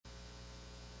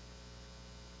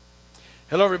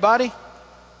Hello, everybody.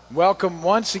 Welcome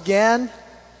once again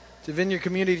to Vineyard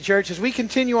Community Church as we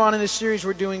continue on in this series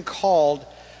we're doing called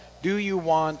Do You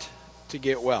Want to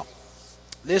Get Well?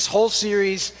 This whole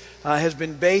series has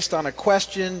been based on a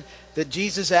question that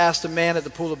Jesus asked a man at the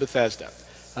Pool of Bethesda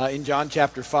in John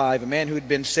chapter 5, a man who had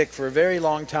been sick for a very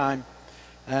long time.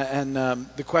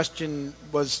 The question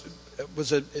was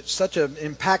it's such an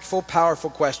impactful, powerful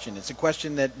question. It's a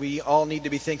question that we all need to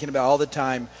be thinking about all the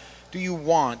time. Do you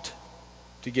want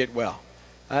to get well?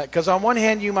 Because on one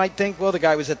hand you might think, well, the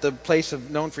guy was at the place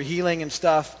known for healing and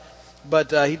stuff,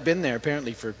 but he'd been there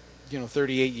apparently for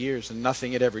 38 years and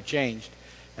nothing had ever changed.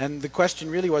 And the question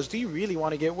really was, do you really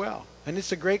want to get well? And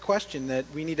it's a great question that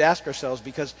we need to ask ourselves,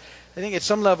 because I think at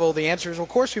some level the answer is, well, of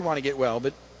course we want to get well,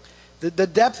 but the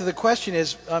depth of the question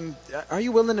is, are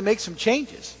you willing to make some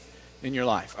changes in your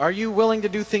life? Are you willing to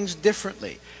do things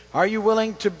differently? Are you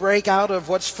willing to break out of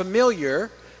what's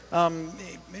familiar,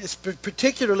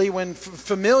 particularly when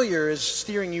familiar is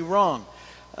steering you wrong?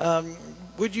 Are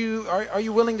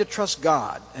you willing to trust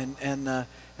God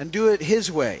and do it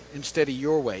His way instead of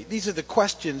your way? These are the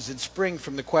questions that spring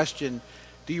from the question,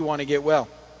 do you want to get well?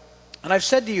 And I've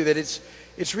said to you that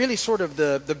it's really sort of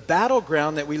the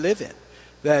battleground that we live in.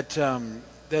 That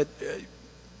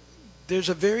there's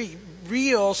a very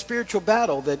real spiritual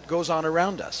battle that goes on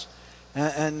around us.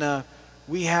 And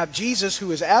we have Jesus,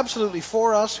 who is absolutely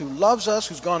for us, who loves us,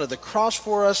 who's gone to the cross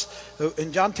for us.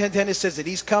 In John 10:10 it says that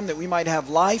He's come that we might have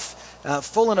life,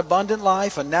 full and abundant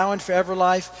life, a now and forever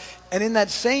life. And in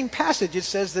that same passage it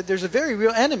says that there's a very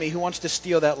real enemy who wants to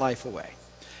steal that life away.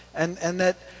 And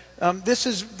that this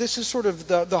is sort of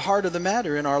the heart of the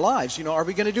matter in our lives. Are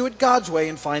we going to do it God's way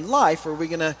and find life, or are we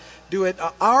going to do it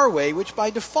our way, which by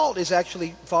default is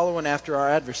actually following after our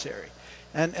adversary?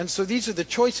 And so these are the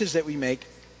choices that we make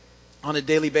on a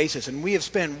daily basis. And we have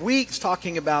spent weeks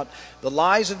talking about the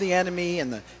lies of the enemy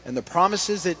and the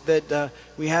promises that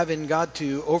we have in God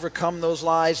to overcome those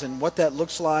lies and what that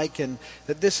looks like, and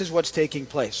that this is what's taking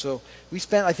place. So we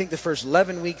spent, I think, the first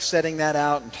 11 weeks setting that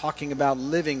out and talking about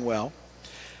living well.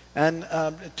 And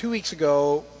 2 weeks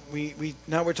ago,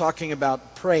 now we're talking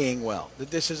about praying well. That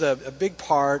this is a big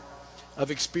part of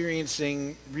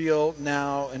experiencing real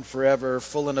now and forever,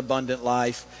 full and abundant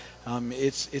life.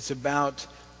 It's about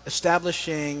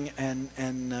establishing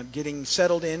and getting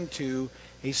settled into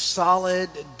a solid,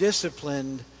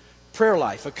 disciplined prayer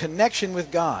life, a connection with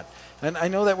God. And I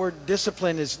know that word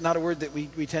discipline is not a word that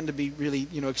we tend to be really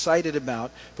excited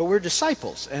about, but we're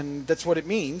disciples, and that's what it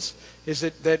means, is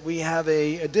that we have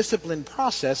a disciplined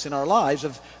process in our lives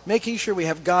of making sure we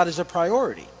have God as a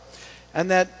priority. And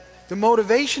that the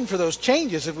motivation for those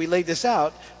changes, if we laid this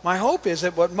out, my hope is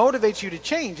that what motivates you to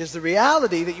change is the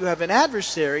reality that you have an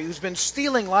adversary who's been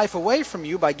stealing life away from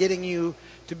you by getting you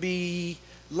to be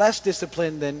less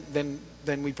disciplined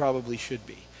than we probably should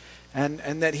be.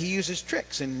 And that he uses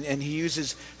tricks, and he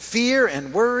uses fear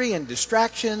and worry and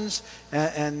distractions,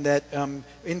 and that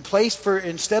in place for,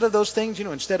 instead of those things,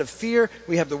 instead of fear,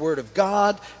 we have the Word of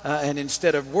God, and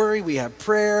instead of worry, we have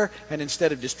prayer, and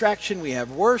instead of distraction, we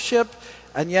have worship.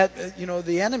 And yet,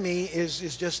 the enemy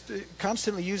is just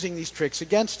constantly using these tricks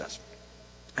against us.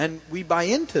 And we buy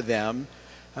into them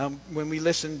when we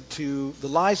listen to the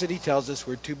lies that he tells us.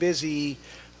 We're too busy.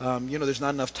 There's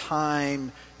not enough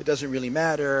time. It doesn't really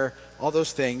matter. All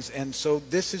those things. And so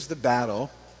this is the battle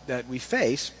that we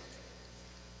face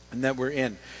and that we're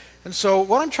in. And so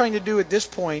what I'm trying to do at this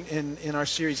point in our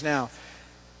series now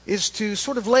is to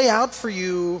sort of lay out for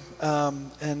you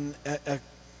a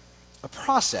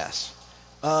process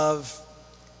of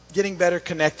getting better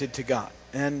connected to God.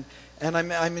 And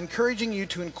I'm encouraging you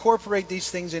to incorporate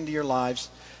these things into your lives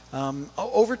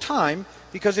over time,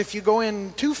 because if you go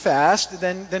in too fast,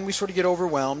 then we sort of get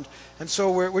overwhelmed. And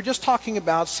so we're just talking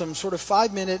about some sort of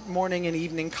 5-minute morning and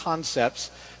evening concepts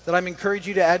that I'm encouraging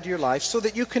you to add to your life so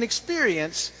that you can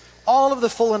experience all of the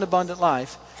full and abundant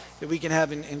life that we can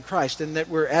have in Christ, and that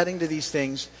we're adding to these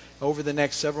things over the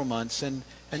next several months and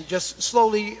just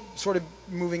slowly sort of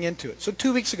moving into it. So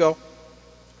 2 weeks ago,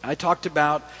 I talked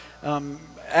about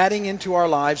adding into our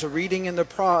lives a reading in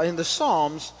the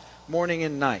Psalms morning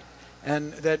and night,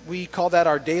 and that we call that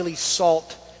our daily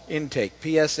salt intake,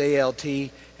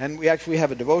 P-S-A-L-T, and we actually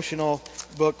have a devotional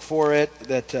book for it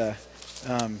that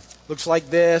looks like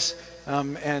this,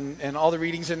 and all the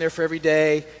readings in there for every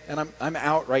day. And I'm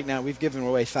out right now. We've given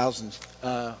away thousands,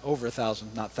 over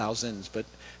 1,000, not thousands, but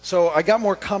so I got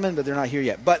more coming, but they're not here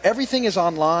yet. But everything is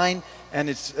online, and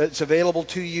it's available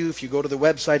to you if you go to the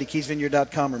website at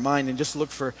keysvineyard.com or mine and just look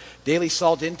for Daily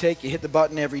Salt Intake. You hit the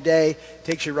button every day,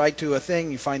 takes you right to a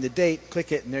thing, you find the date,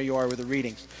 click it, and there you are with the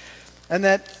readings. And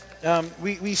that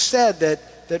we said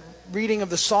that that reading of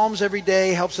the Psalms every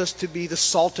day helps us to be the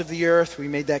salt of the earth. We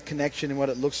made that connection and what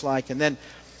it looks like. And then,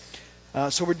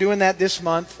 so we're doing that this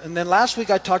month. And then last week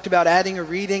I talked about adding a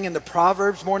reading in the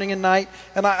Proverbs morning and night.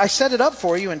 And I set it up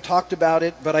for you and talked about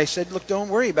it, but I said, look, don't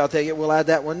worry about that yet. We'll add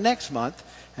that one next month,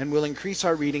 and we'll increase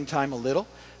our reading time a little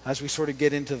as we sort of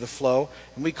get into the flow.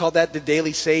 And we called that the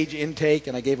Daily Sage Intake,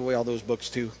 and I gave away all those books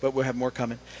too, but we'll have more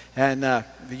coming. And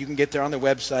you can get there on the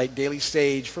website, Daily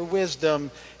Sage for Wisdom,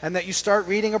 and that you start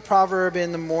reading a proverb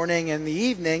in the morning and the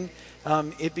evening.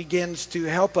 It begins to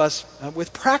help us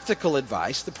with practical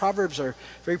advice. The Proverbs are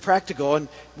very practical, and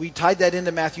we tied that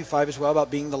into Matthew 5 as well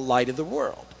about being the light of the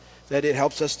world, that it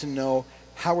helps us to know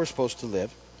how we're supposed to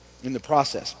live in the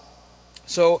process.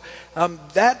 So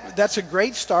that's a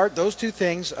great start. Those two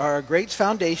things are a great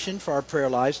foundation for our prayer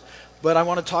lives. But I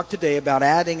want to talk today about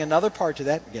adding another part to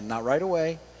that. Again, not right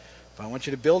away. But I want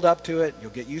you to build up to it.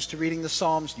 You'll get used to reading the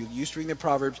Psalms. You'll get used to reading the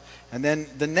Proverbs. And then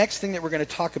the next thing that we're going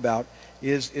to talk about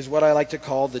is what I like to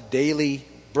call the daily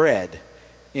bread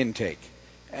intake.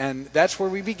 And that's where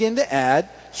we begin to add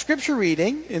scripture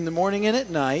reading in the morning and at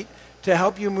night to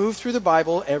help you move through the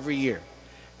Bible every year.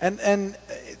 And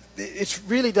it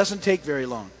really doesn't take very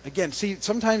long. Again, see,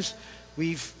 sometimes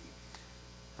we've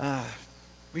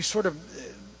sort of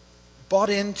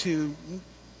bought into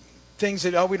things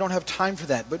that, we don't have time for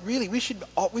that. But really, we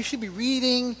should be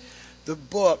reading the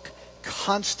book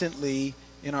constantly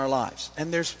in our lives.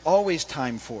 And there's always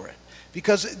time for it.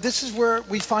 Because this is where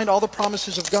we find all the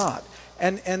promises of God.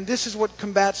 And this is what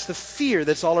combats the fear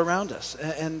that's all around us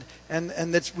and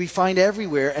that we find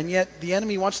everywhere. And yet the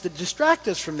enemy wants to distract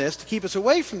us from this, to keep us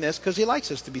away from this, because he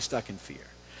likes us to be stuck in fear.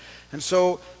 And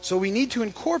so we need to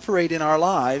incorporate in our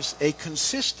lives a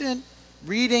consistent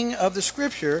reading of the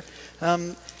Scripture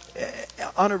on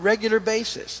a regular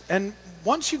basis. And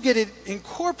once you get it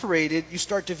incorporated, you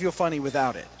start to feel funny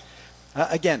without it.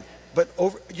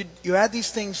 You add these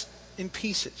things in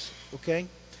pieces, okay?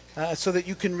 So that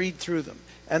you can read through them.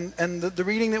 And the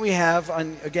reading that we have,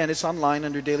 it's online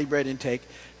under Daily Bread Intake.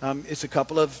 It's a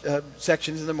couple of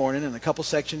sections in the morning and a couple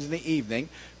sections in the evening.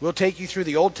 We'll take you through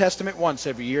the Old Testament once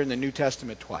every year and the New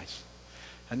Testament twice.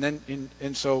 And then,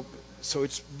 so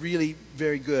it's really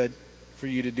very good for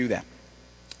you to do that.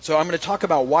 So I'm going to talk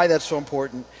about why that's so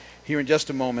important here in just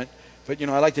a moment. But,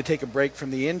 I like to take a break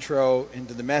from the intro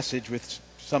into the message with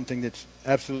something that's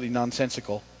absolutely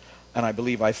nonsensical. And I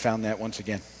believe I found that once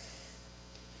again.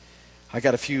 I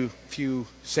got a few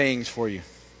sayings for you.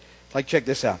 Like, check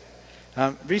this out.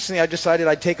 Recently I decided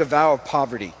I'd take a vow of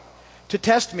poverty. To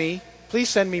test me, please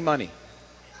send me money.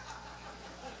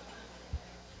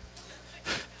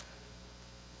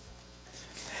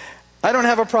 I don't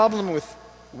have a problem with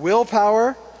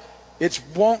willpower. It's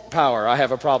won't power I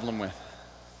have a problem with.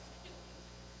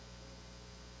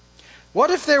 What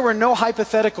if there were no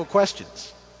hypothetical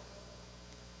questions?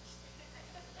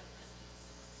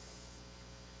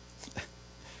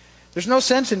 There's no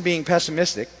sense in being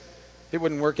pessimistic. It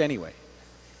wouldn't work anyway.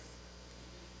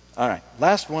 All right,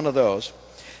 last one of those.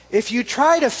 If you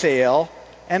try to fail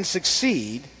and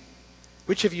succeed,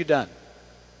 which have you done?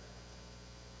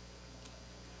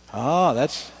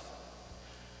 That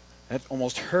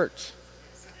almost hurts.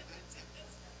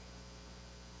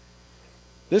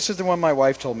 This is the one my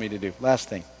wife told me to do. Last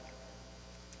thing.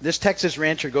 This Texas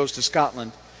rancher goes to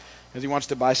Scotland because he wants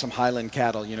to buy some Highland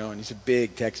cattle, and he's a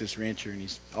big Texas rancher, and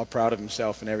he's all proud of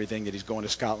himself and everything that he's going to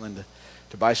Scotland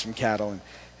to buy some cattle,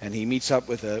 and he meets up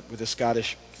with a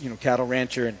Scottish, cattle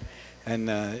rancher, and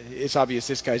it's obvious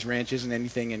this guy's ranch isn't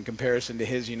anything in comparison to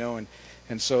his,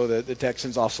 and so the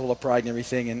Texan's all full of pride and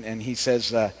everything, and he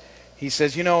says,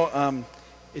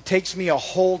 it takes me a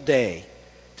whole day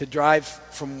to drive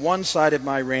from one side of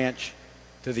my ranch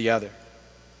to the other,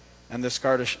 and the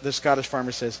Scottish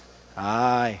farmer says,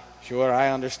 aye. Sure, I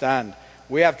understand.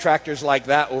 We have tractors like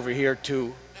that over here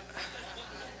too.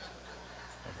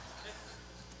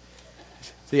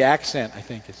 The accent, I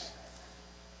think, is...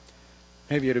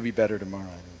 Maybe it'll be better tomorrow.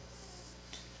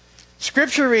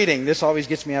 Scripture reading. This always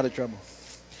gets me out of trouble.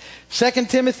 2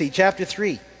 Timothy chapter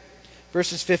 3,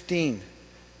 verses 15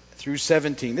 through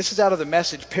 17. This is out of the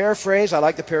Message paraphrase. I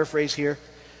like the paraphrase here.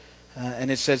 And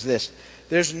it says this.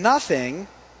 There's nothing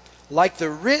like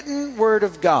the written word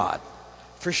of God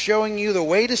for showing you the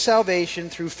way to salvation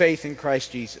through faith in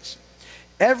Christ Jesus.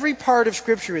 Every part of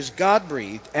Scripture is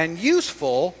God-breathed and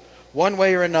useful one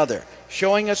way or another,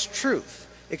 showing us truth,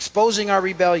 exposing our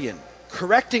rebellion,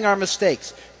 correcting our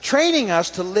mistakes, training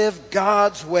us to live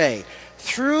God's way.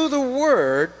 Through the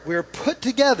Word, we're put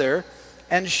together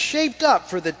and shaped up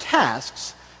for the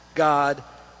tasks God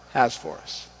has for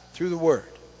us. Through the Word.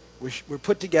 we're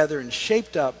put together and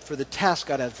shaped up for the task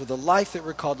God has, for the life that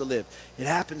we're called to live. It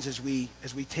happens as we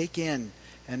take in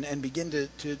and begin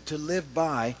to live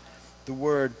by the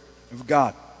Word of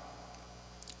God.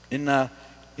 In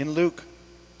Luke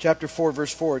chapter 4,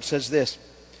 verse 4, it says this,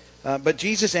 but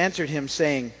Jesus answered him,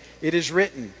 saying, it is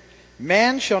written,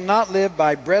 man shall not live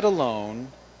by bread alone,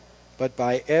 but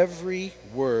by every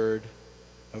word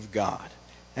of God.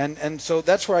 And so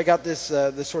that's where I got this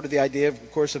sort of the idea,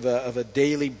 of course, of a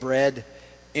daily bread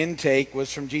intake,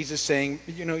 was from Jesus saying,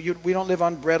 we don't live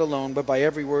on bread alone, but by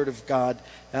every word of God.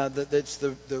 That's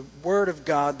the word of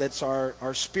God that's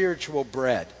our spiritual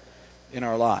bread in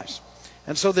our lives.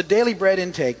 And so the daily bread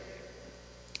intake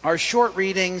are short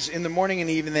readings in the morning and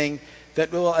evening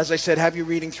that will, as I said, have you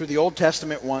reading through the Old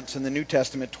Testament once and the New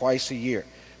Testament twice a year.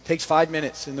 It takes 5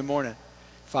 minutes in the morning,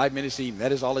 5 minutes evening.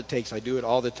 That is all it takes. I do it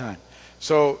all the time.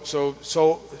 So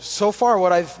far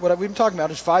what we've been talking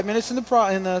about is 5 minutes in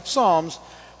the Psalms,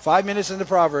 5 minutes in the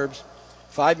Proverbs,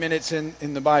 5 minutes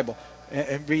in the Bible,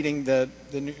 and reading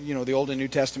the Old and New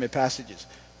Testament passages.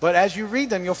 But as you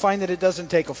read them, you'll find that it doesn't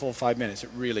take a full 5 minutes.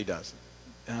 It really doesn't.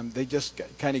 They just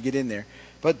kind of get in there.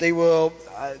 But they will.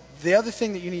 The other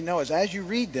thing that you need to know is, as you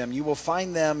read them, you will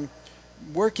find them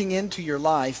working into your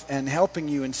life and helping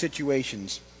you in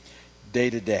situations day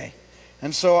to day.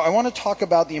 And so I want to talk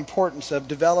about the importance of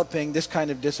developing this kind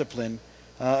of discipline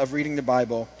of reading the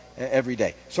Bible every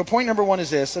day. So point number one is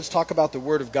this. Let's talk about the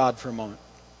Word of God for a moment.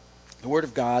 The Word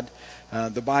of God,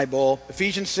 the Bible.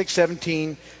 Ephesians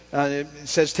 6:17 it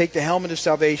says, take the helmet of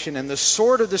salvation and the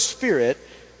sword of the Spirit,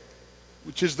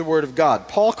 which is the Word of God.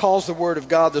 Paul calls the Word of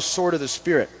God the sword of the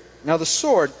Spirit. Now the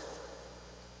sword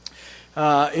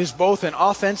is both an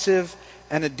offensive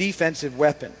and a defensive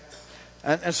weapon.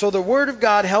 And so the Word of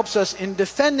God helps us in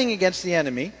defending against the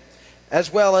enemy,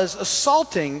 as well as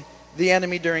assaulting the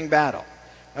enemy during battle.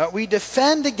 We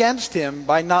defend against him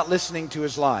by not listening to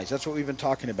his lies. That's what we've been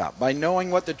talking about. By knowing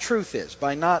what the truth is.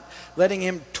 By not letting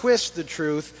him twist the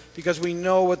truth, because we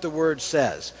know what the Word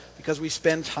says. Because we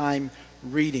spend time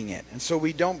reading it. And so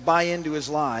we don't buy into his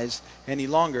lies any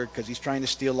longer, because he's trying to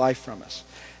steal life from us.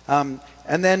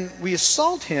 And then we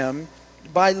assault him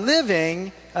by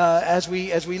living as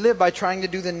we live, by trying to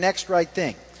do the next right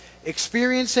thing.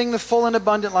 Experiencing the full and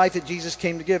abundant life that Jesus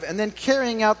came to give, and then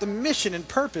carrying out the mission and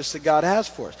purpose that God has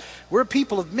for us. We're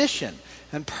people of mission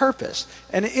and purpose,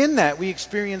 and in that we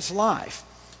experience life.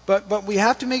 But we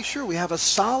have to make sure we have a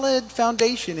solid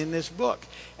foundation in this book.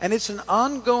 And it's an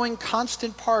ongoing,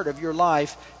 constant part of your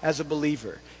life as a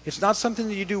believer. It's not something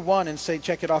that you do one and say,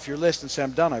 check it off your list and say,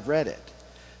 I'm done, I've read it.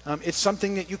 It's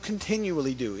something that you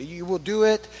continually do. You will do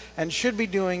it and should be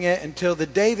doing it until the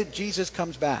day that Jesus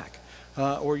comes back.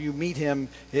 Or you meet him,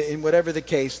 in whatever the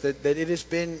case, that it has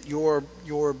been your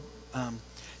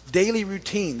daily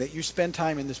routine that you spend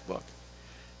time in this book.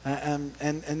 And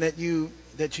that you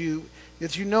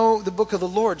know the book of the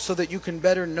Lord, so that you can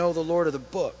better know the Lord of the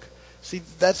book. See,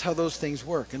 that's how those things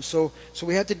work. And so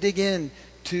we have to dig in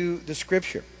to the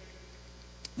Scripture.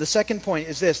 The second point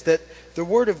is this, that the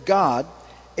Word of God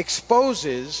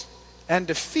exposes and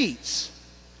defeats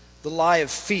the lie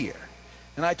of fear.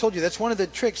 And I told you, that's one of the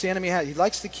tricks the enemy has. He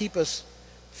likes to keep us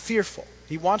fearful.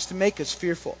 He wants to make us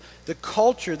fearful. The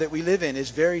culture that we live in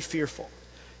is very fearful.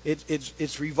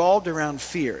 It's revolved around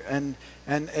fear, and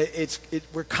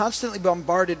we're constantly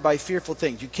bombarded by fearful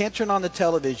things. You can't turn on the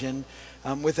television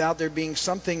without there being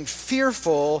something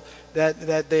fearful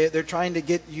that they're trying to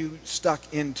get you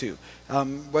stuck into.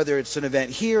 Whether it's an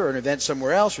event here or an event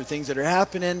somewhere else, or things that are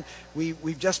happening,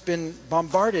 we've just been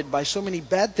bombarded by so many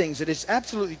bad things that it's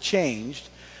absolutely changed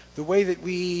the way that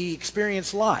we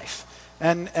experience life,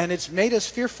 and it's made us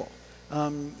fearful,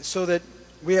 so that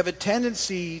we have a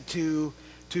tendency to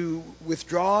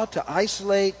withdraw, to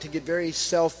isolate, to get very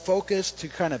self-focused, to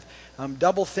kind of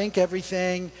double think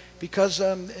everything, because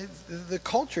the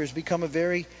culture has become a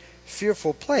very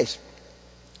fearful place.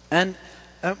 And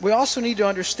we also need to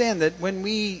understand that when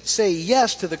we say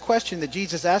yes to the question that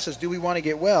Jesus asked us, do we want to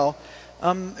get well?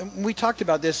 We talked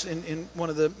about this in one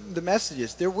of the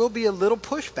messages. There will be a little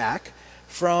pushback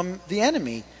from the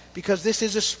enemy, because this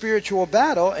is a spiritual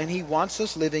battle, and he wants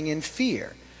us living in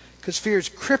fear. Because fear is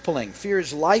crippling. Fear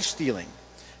is life-stealing.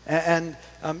 And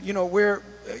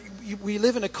we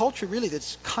live in a culture really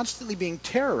that's constantly being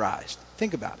terrorized.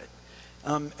 Think about it.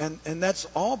 And that's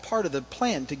all part of the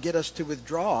plan to get us to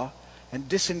withdraw and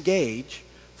disengage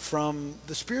from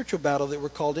the spiritual battle that we're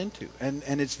called into.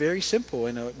 And it's very simple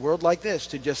in a world like this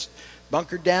to just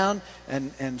bunker down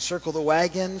and circle the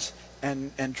wagons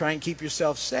and try and keep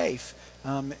yourself safe.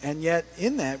 And yet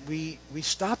in that we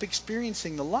stop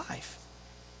experiencing the life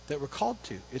that we're called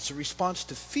to. It's a response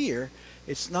to fear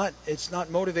it's not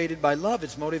motivated by love,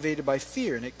 it's motivated by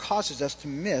fear, and it causes us to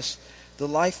miss the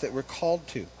life that we're called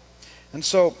to. And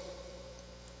so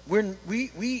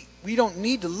we don't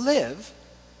need to live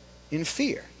in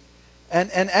fear.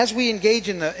 And as we engage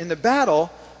in the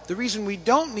battle, the reason we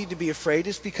don't need to be afraid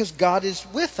is because God is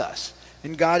with us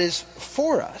and God is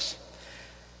for us.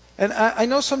 And I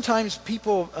know sometimes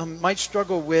people might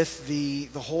struggle with the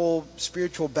whole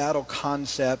spiritual battle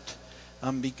concept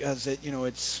because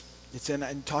it's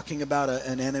in talking about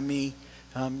an enemy,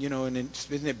 and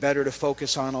isn't it better to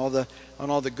focus on all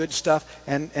the good stuff?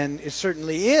 And it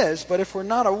certainly is. But if we're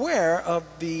not aware of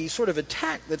the sort of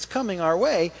attack that's coming our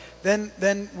way, then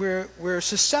we're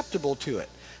susceptible to it.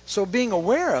 So being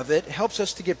aware of it helps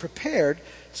us to get prepared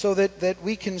so that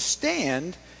we can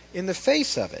stand in the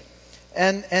face of it.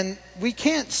 And we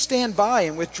can't stand by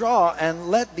and withdraw and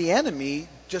let the enemy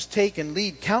just take and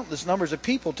lead countless numbers of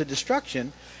people to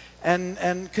destruction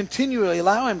and continually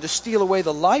allow him to steal away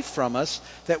the life from us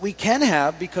that we can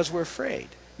have because we're afraid.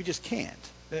 We just can't.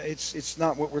 It's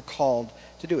not what we're called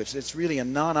to do. It's really a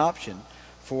non-option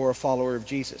for a follower of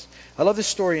Jesus. I love this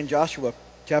story in Joshua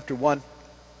chapter 1.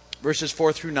 Verses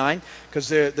 4 through 9, because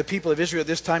the people of Israel at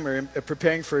this time are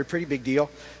preparing for a pretty big deal,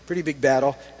 pretty big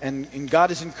battle, and God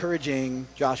is encouraging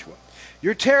Joshua.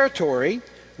 Your territory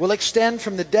will extend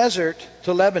from the desert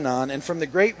to Lebanon, and from the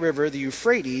great river, the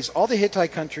Euphrates, all the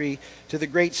Hittite country, to the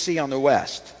great sea on the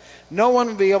west. No one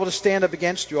will be able to stand up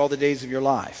against you all the days of your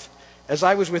life. As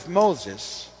I was with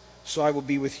Moses, so I will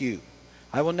be with you.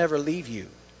 I will never leave you,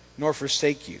 nor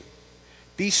forsake you.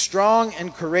 Be strong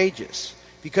and courageous,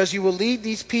 because you will lead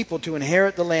these people to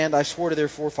inherit the land I swore to their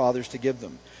forefathers to give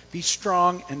them. Be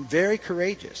strong and very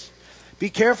courageous. Be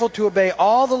careful to obey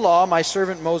all the law my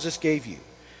servant Moses gave you.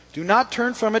 Do not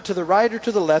turn from it to the right or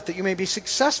to the left, that you may be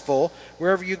successful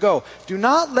wherever you go. Do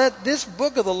not let this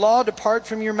book of the law depart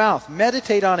from your mouth.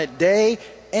 Meditate on it day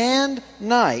and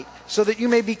night, so that you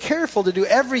may be careful to do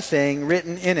everything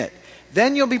written in it.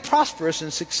 Then you'll be prosperous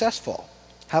and successful.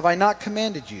 Have I not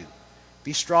commanded you?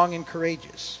 Be strong and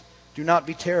courageous. Do not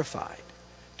be terrified.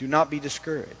 Do not be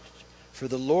discouraged. For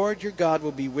the Lord your God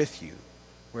will be with you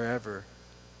wherever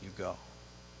you go.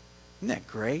 Isn't that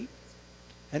great?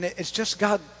 And it's just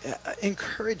God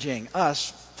encouraging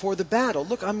us for the battle.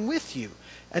 Look, I'm with you.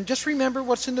 And just remember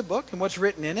what's in the book and what's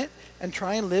written in it, and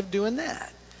try and live doing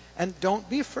that. And don't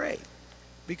be afraid.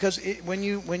 Because when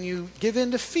you give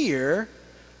in to fear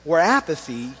or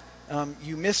apathy,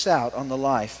 you miss out on the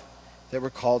life that we're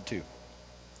called to.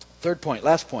 Third point,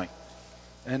 last point.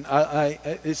 And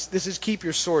this is keep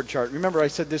your sword chart. Remember I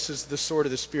said this is the sword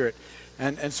of the Spirit.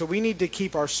 And so we need to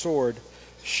keep our sword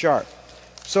sharp.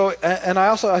 So, and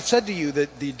I said to you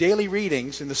that the daily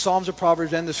readings in the Psalms of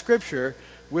Proverbs and the Scripture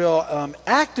will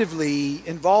actively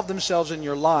involve themselves in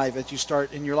your lives as you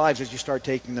start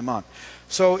taking them on.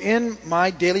 So in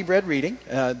my daily bread reading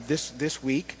this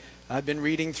week, I've been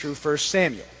reading through 1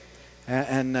 Samuel.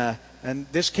 And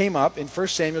this came up in 1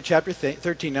 Samuel chapter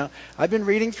 13. Now, I've been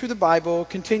reading through the Bible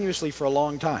continuously for a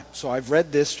long time. So I've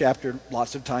read this chapter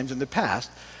lots of times in the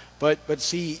past. But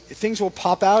see, things will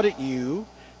pop out at you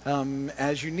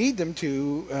as you need them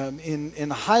to in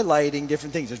highlighting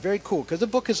different things. It's very cool because the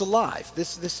book is alive.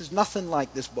 This is nothing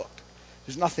like this book.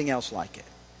 There's nothing else like it.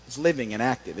 It's living and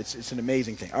active. It's an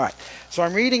amazing thing. All right. So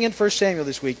I'm reading in 1 Samuel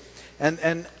this week.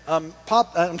 And I'm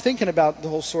thinking about the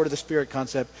whole sword of the Spirit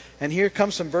concept. And here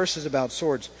comes some verses about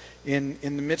swords in the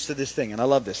midst of this thing. And I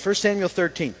love this. 1 Samuel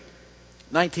 13,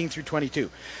 19 through 22.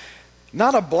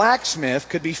 Not a blacksmith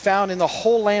could be found in the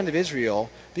whole land of Israel,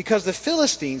 because the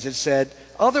Philistines had said,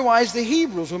 otherwise the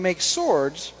Hebrews will make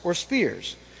swords or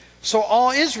spears. So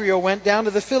all Israel went down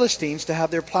to the Philistines to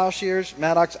have their plowshares,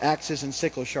 mattocks, axes, and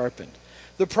sickles sharpened.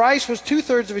 The price was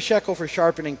 2/3 of a shekel for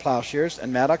sharpening plowshares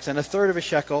and mattocks, and 1/3 of a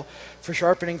shekel for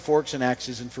sharpening forks and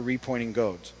axes and for repointing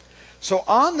goads. So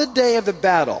on the day of the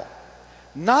battle,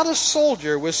 not a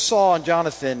soldier with Saul and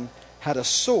Jonathan had a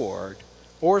sword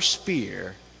or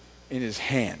spear in his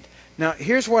hand. Now,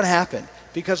 here's what happened.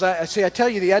 Because I tell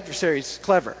you, the adversary is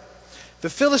clever. The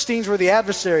Philistines were the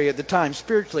adversary at the time,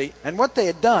 spiritually. And what they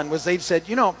had done was they'd said,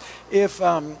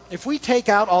 if we take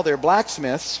out all their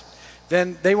blacksmiths,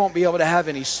 then they won't be able to have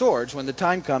any swords when the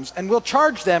time comes. And we'll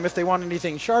charge them if they want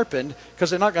anything sharpened, because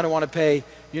they're not going to want to pay,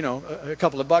 a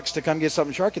couple of bucks to come get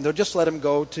something sharpened. They'll just let them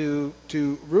go to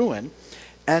ruin.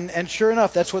 And sure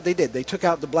enough, that's what they did. They took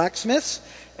out the blacksmiths,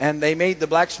 and they made the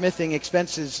blacksmithing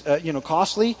expenses,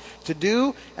 costly to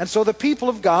do. And so the people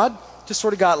of God just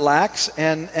sort of got lax,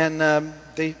 and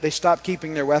they stopped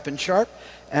keeping their weapons sharp,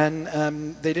 and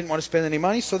they didn't want to spend any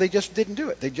money, so they just didn't do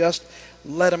it. They just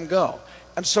let them go.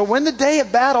 And so when the day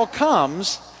of battle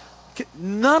comes,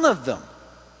 none of them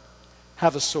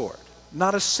have a sword.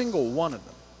 Not a single one of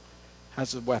them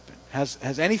has a weapon,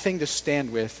 has anything to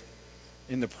stand with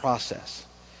in the process.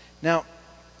 Now,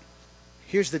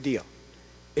 here's the deal.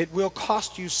 It will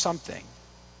cost you something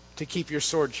to keep your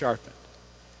sword sharpened.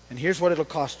 And here's what it'll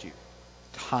cost you.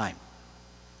 Time.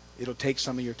 It'll take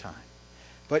some of your time.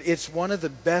 But it's one of the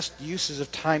best uses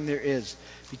of time there is,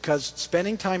 because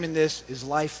spending time in this is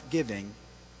life-giving,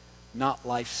 not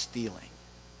life-stealing.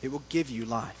 It will give you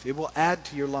life. It will add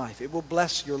to your life. It will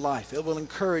bless your life. It will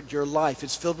encourage your life.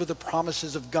 It's filled with the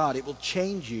promises of God. It will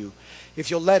change you if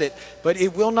you'll let it. But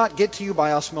it will not get to you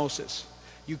by osmosis.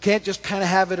 You can't just kind of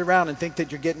have it around and think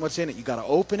that you're getting what's in it. You got to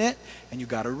open it, and you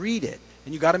got to read it.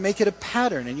 And you got to make it a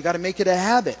pattern, and you got to make it a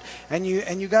habit. And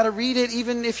you got to read it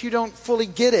even if you don't fully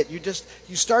get it.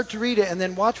 You start to read it, and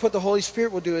then watch what the Holy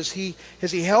Spirit will do as He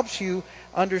helps you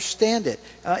understand it.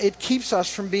 It keeps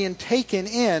us from being taken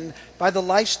in by the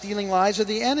life-stealing lies of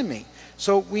the enemy.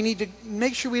 So we need to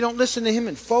make sure we don't listen to him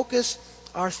and focus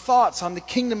our thoughts on the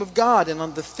kingdom of God and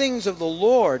on the things of the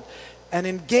Lord, and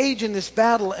engage in this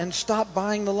battle and stop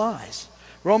buying the lies.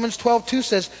 Romans 12:2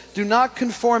 says, "Do not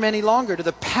conform any longer to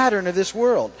the pattern of this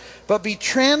world, but be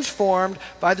transformed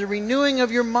by the renewing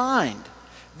of your mind.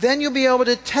 Then you'll be able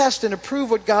to test and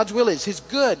approve what God's will is, His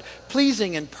good,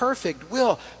 pleasing, and perfect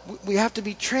will." We have to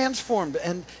be transformed,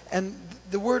 and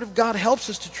the Word of God helps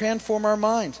us to transform our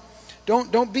minds.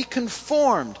 Don't be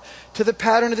conformed to the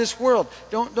pattern of this world.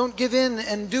 Don't give in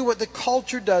and do what the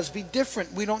culture does. Be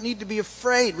different. We don't need to be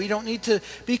afraid. We don't need to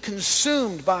be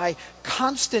consumed by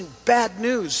constant bad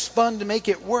news spun to make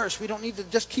it worse. We don't need to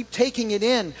just keep taking it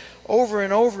in over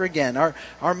and over again.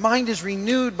 Our mind is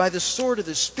renewed by the sword of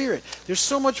the Spirit. There's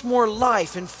so much more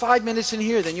life in 5 minutes in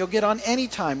here than you'll get on any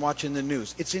time watching the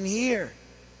news. It's in here.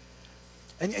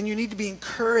 And you need to be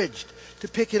encouraged to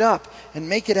pick it up and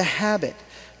make it a habit.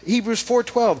 Hebrews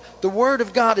 4:12, "The Word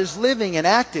of God is living and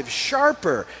active,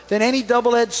 sharper than any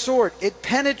double-edged sword. It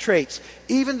penetrates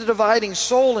even the dividing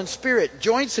soul and spirit,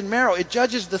 joints and marrow. It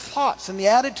judges the thoughts and the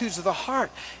attitudes of the heart."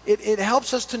 It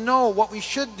helps us to know what we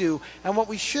should do and what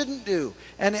we shouldn't do.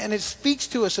 And it speaks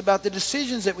to us about the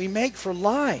decisions that we make for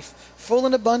life, full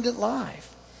and abundant life.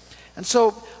 And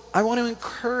so I want to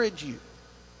encourage you,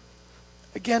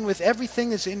 again, with everything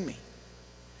that's in me,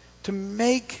 to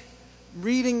make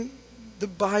reading the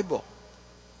Bible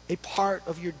a part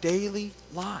of your daily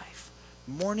life,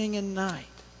 morning and night,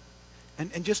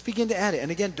 and just begin to add it.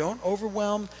 And again, don't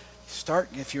overwhelm. Start,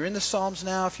 if you're in the Psalms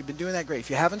now, if you've been doing that, great.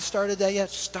 If you haven't started that yet,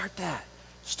 start that.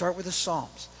 Start with the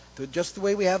Psalms, just the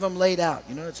way we have them laid out.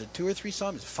 You know, it's a 2 or 3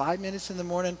 Psalms. It's 5 minutes in the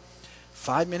morning,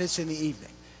 5 minutes in the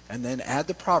evening, and then add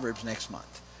the Proverbs next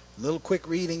month. Little quick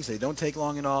readings, they don't take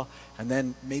long at all. And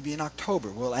then maybe in October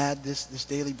we'll add this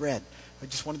daily bread. I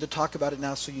just wanted to talk about it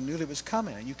now so you knew that it was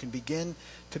coming, and you can begin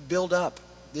to build up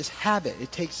this habit.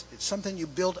 It's something you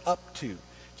build up to.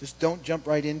 Just don't jump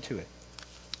right into it.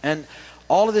 And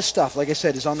all of this stuff, like I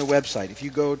said, is on the website. If you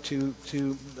go to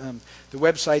the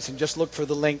websites and just look for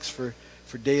the links for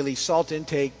daily salt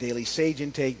intake, daily sage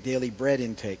intake, daily bread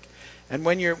intake. And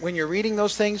when you're reading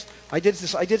those things, I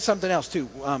did something else too.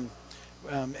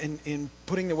 In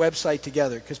putting the website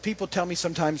together, because people tell me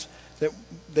sometimes that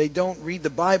they don't read the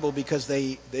Bible because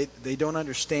they don't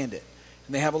understand it,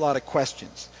 and they have a lot of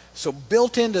questions. So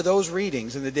built into those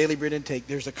readings in the Daily Bread Intake,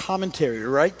 there's a commentary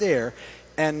right there,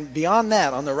 and beyond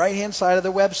that, on the right-hand side of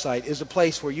the website is a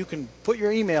place where you can put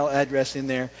your email address in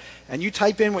there, and you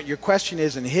type in what your question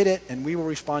is and hit it, and we will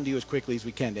respond to you as quickly as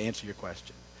we can to answer your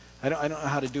question. I don't know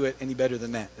how to do it any better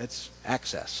than that. That's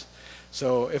access.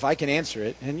 So if I can answer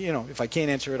it, and if I can't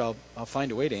answer it, I'll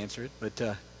find a way to answer it.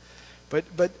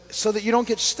 But so that you don't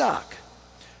get stuck,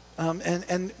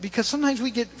 and because sometimes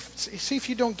if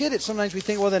you don't get it, sometimes we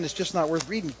think, well, then it's just not worth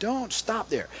reading. Don't stop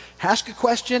there. Ask a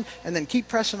question and then keep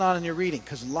pressing on in your reading,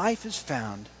 because life is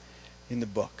found in the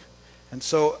book. And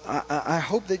so I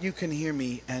hope that you can hear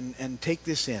me and take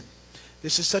this in.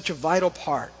 This is such a vital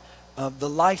part of the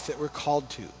life that we're called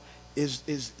to.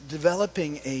 Is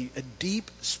developing a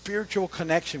deep spiritual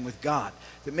connection with God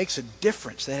that makes a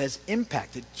difference, that has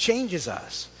impact, that changes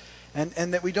us,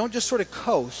 and that we don't just sort of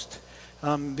coast,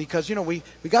 because we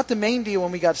got the main deal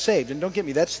when we got saved, and don't get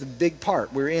me, that's the big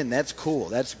part we're in. That's cool,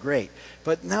 that's great.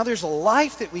 But now there's a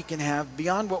life that we can have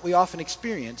beyond what we often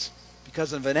experience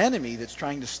because of an enemy that's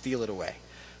trying to steal it away.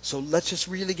 So let's just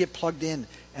really get plugged in,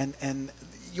 and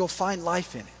you'll find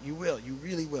life in it. You will. You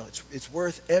really will. It's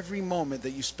worth every moment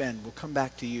that you spend will come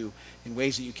back to you in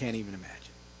ways that you can't even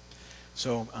imagine.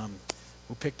 So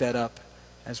we'll pick that up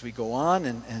as we go on.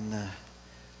 And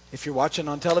if you're watching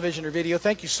on television or video,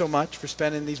 thank you so much for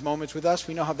spending these moments with us.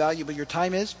 We know how valuable your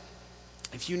time is.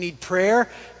 If you need prayer,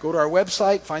 go to our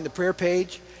website, find the prayer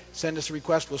page, send us a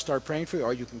request. We'll start praying for you,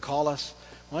 or you can call us.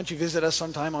 Why don't you visit us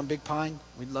sometime on Big Pine?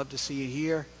 We'd love to see you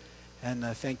here. And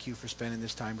thank you for spending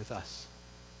this time with us.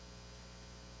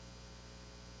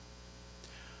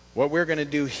 What we're going to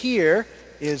do here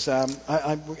is we're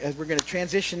going to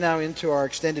transition now into our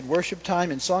extended worship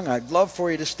time and song. I'd love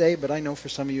for you to stay, but I know for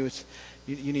some of you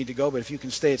you need to go. But if you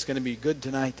can stay, it's going to be good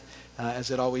tonight,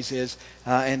 as it always is.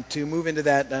 And to move into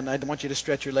that, and I want you to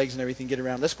stretch your legs and everything, get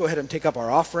around. Let's go ahead and take up our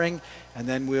offering, and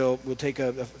then we'll take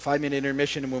a 5-minute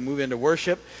intermission, and we'll move into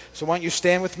worship. So why don't you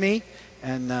stand with me,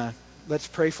 and let's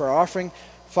pray for our offering.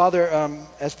 Father,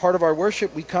 as part of our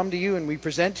worship, we come to you and we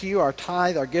present to you our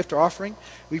tithe, our gift, our offering.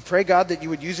 We pray, God, that you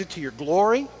would use it to your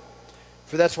glory,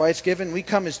 for that's why it's given. We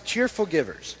come as cheerful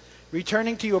givers,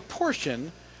 returning to you a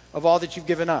portion of all that you've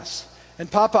given us. And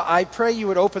Papa, I pray you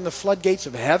would open the floodgates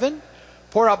of heaven,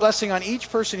 pour out blessing on each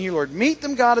person here, Lord. Meet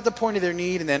them, God, at the point of their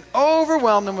need, and then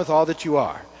overwhelm them with all that you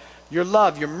are. Your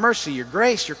love, your mercy, your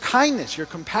grace, your kindness, your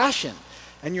compassion,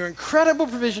 and your incredible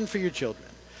provision for your children.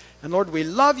 And Lord, we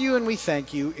love you and we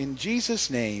thank you. In Jesus'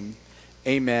 name,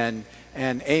 amen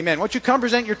and amen. Won't you come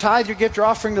present your tithe, your gift, your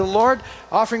offering to the Lord?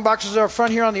 Offering boxes are up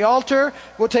front here on the altar.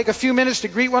 We'll take a few minutes to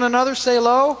greet one another, say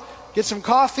hello, get some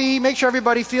coffee, make sure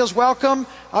everybody feels welcome.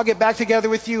 I'll get back together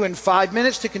with you in 5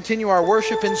 minutes to continue our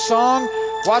worship in song.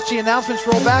 Watch the announcements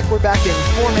roll back. We're back in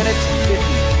 4 minutes and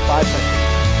 55 seconds.